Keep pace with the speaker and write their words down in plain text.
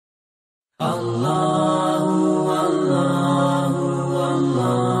Allahu, Allahu,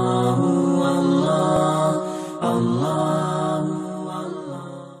 Allahu, Allahu, Allah.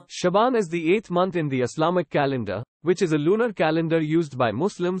 Shaban is the 8th month in the Islamic calendar, which is a lunar calendar used by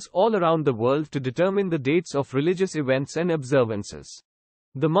Muslims all around the world to determine the dates of religious events and observances.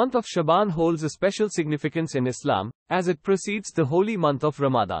 The month of Shaban holds a special significance in Islam, as it precedes the holy month of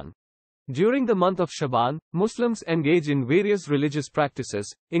Ramadan. During the month of Shaban, Muslims engage in various religious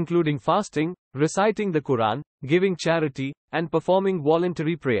practices, including fasting, reciting the Quran, giving charity, and performing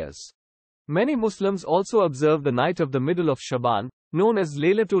voluntary prayers. Many Muslims also observe the night of the middle of Shaban, known as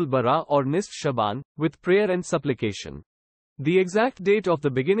Laylatul Bara or Nisf Shaban, with prayer and supplication. The exact date of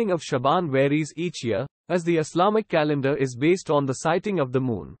the beginning of Shaban varies each year, as the Islamic calendar is based on the sighting of the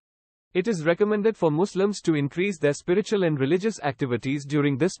moon. It is recommended for Muslims to increase their spiritual and religious activities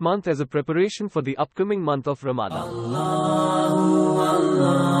during this month as a preparation for the upcoming month of Ramadan. Allahu,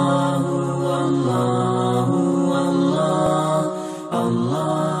 Allah.